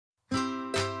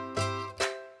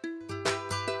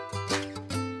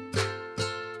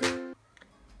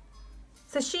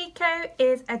Sashiko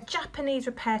is a Japanese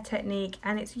repair technique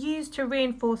and it's used to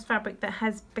reinforce fabric that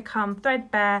has become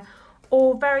threadbare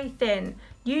or very thin,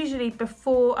 usually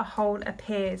before a hole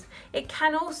appears. It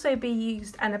can also be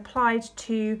used and applied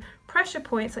to pressure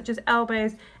points such as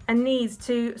elbows and knees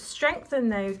to strengthen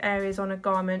those areas on a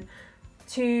garment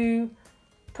to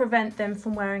prevent them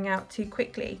from wearing out too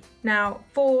quickly. Now,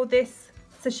 for this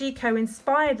Sashiko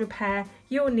inspired repair,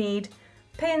 you'll need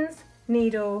pins,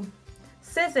 needle,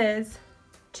 scissors,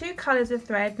 2 colours of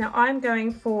thread. Now I'm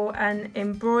going for an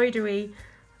embroidery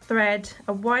thread,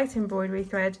 a white embroidery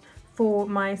thread for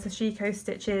my Sashiko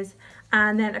stitches,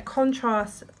 and then a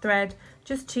contrast thread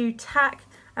just to tack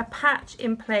a patch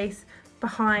in place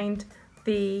behind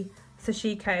the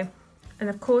Sashiko. And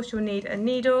of course you'll need a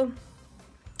needle.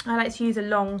 I like to use a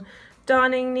long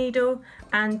darning needle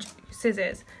and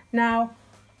scissors. Now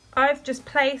I've just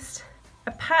placed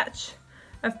a patch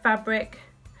of fabric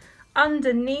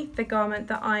underneath the garment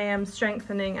that I am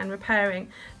strengthening and repairing.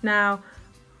 Now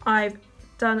I've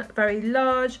done very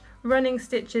large running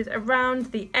stitches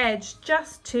around the edge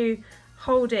just to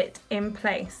hold it in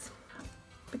place.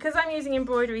 Because I'm using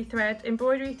embroidery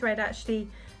thread actually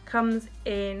comes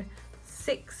in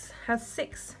has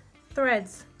six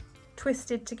threads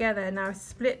twisted together. Now I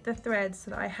split the threads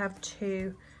so that I have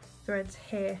 2 threads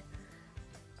here.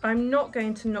 I'm not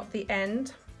going to knot the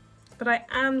end, but I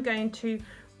am going to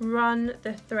run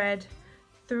the thread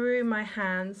through my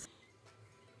hands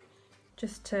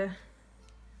just to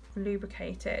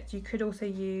lubricate it. You could also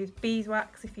use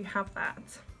beeswax if you have that.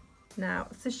 Now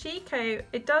Sashiko,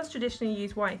 it does traditionally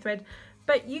use white thread,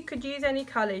 but you could use any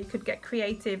colour. You could get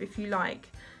creative if you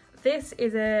like. This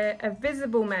is a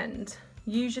visible mend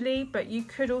usually, but you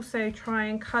could also try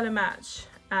and colour match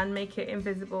and make it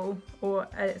invisible, or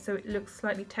so it looks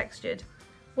slightly textured.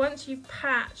 Once you've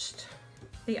patched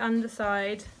the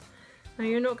underside, now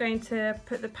you're not going to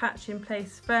put the patch in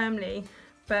place firmly,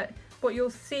 but what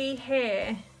you'll see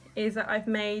here is that I've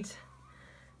made,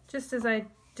 just as I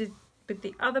did with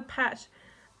the other patch,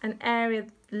 an area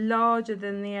larger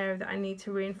than the area that I need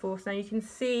to reinforce. Now you can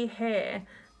see here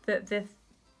that the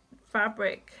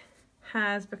fabric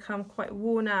has become quite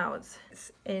worn out.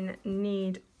 It's in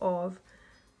need of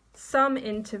some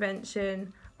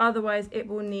intervention, otherwise it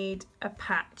will need a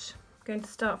patch. I'm going to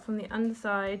start from the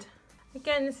underside.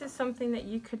 Again, this is something that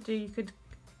you could do, you could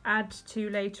add to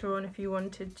later on if you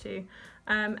wanted to,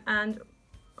 and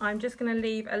I'm just going to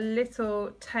leave a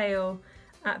little tail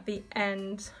at the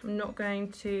end. I'm not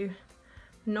going to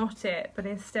knot it, but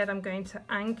instead I'm going to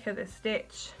anchor the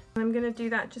stitch. And I'm going to do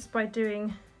that just by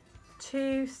doing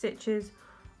 2 stitches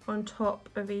on top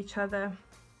of each other,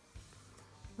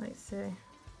 like so.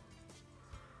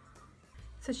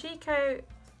 Sashiko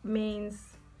means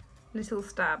little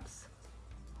stabs,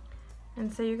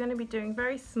 and so you're going to be doing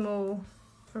very small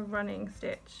for running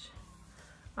stitch,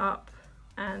 up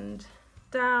and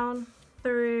down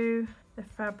through the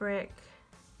fabric,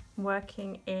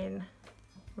 working in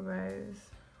rows.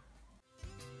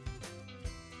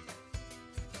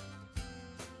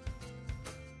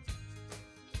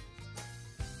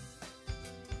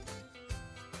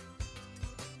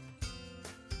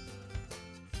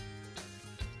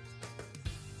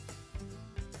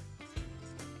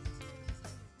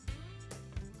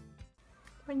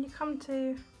 When you come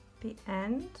to the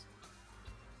end,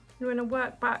 you're going to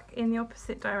work back in the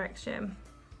opposite direction.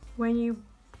 When you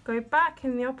go back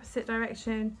in the opposite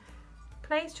direction,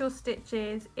 place your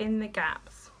stitches in the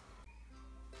gaps.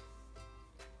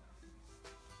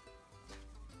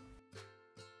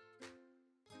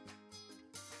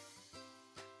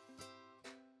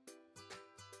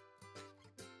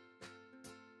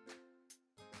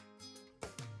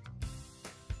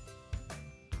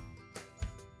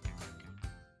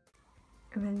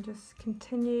 And then just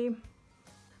continue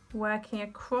working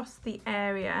across the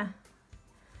area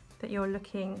that you're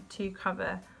looking to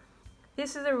cover.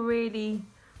 This is a really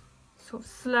sort of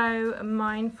slow and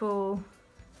mindful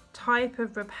type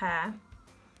of repair.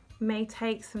 It may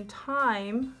take some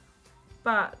time,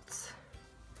 but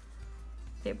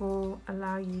it will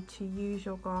allow you to use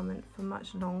your garment for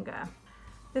much longer.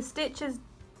 The stitches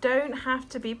don't have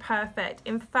to be perfect.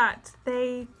 In fact,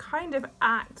 they kind of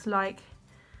act like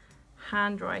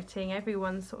handwriting.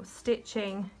 Everyone's sort of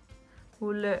stitching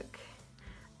will look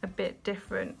a bit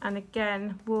different, and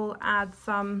again will add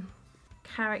some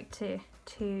character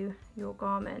to your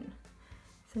garment.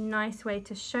 It's a nice way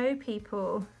to show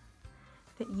people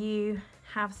that you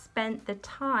have spent the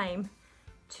time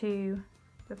to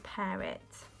repair it.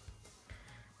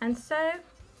 And so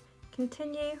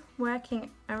continue working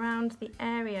around the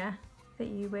area that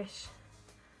you wish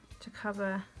to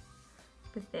cover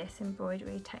with this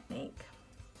embroidery technique.